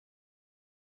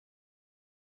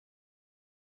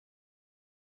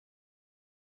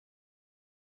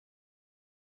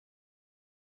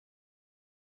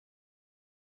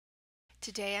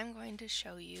Today I'm going to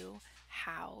show you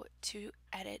how to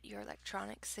edit your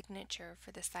electronic signature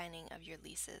for the signing of your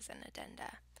leases and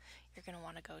addenda. You're going to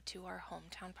want to go to our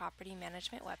Hometown Property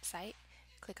Management website,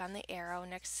 click on the arrow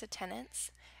next to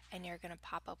Tenants, and you're going to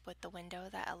pop up with the window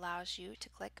that allows you to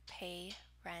click Pay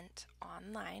Rent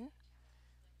Online.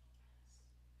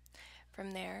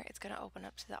 From there, it's going to open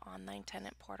up to the online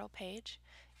tenant portal page.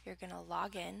 You're going to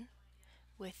log in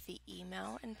with the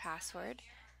email and password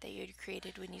that you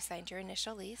created when you signed your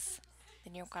initial lease.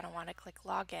 Then you're going to want to click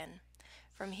Login.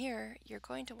 From here, you're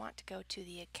going to want to go to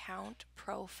the Account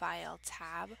Profile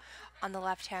tab on the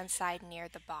left-hand side near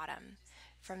the bottom.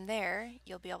 From there,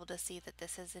 you'll be able to see that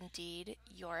this is indeed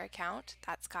your account.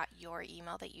 That's got your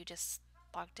email that you just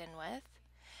logged in with.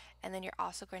 And then you're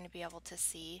also going to be able to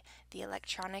see the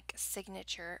electronic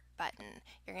signature button.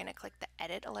 You're going to click the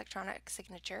edit electronic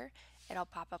signature. It'll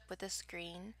pop up with a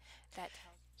screen that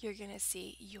you're going to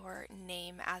see your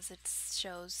name as it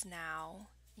shows now,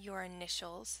 your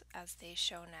initials as they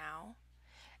show now,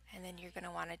 and then you're going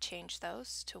to want to change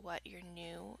those to what your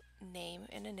new name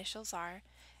and initials are,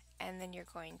 and then you're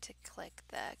going to click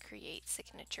the Create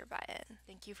Signature button.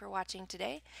 Thank you for watching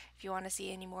today. If you want to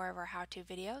see any more of our how-to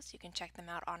videos, you can check them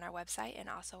out on our website and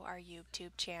also our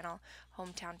YouTube channel,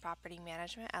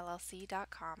 hometownpropertymanagement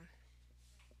LLC.com.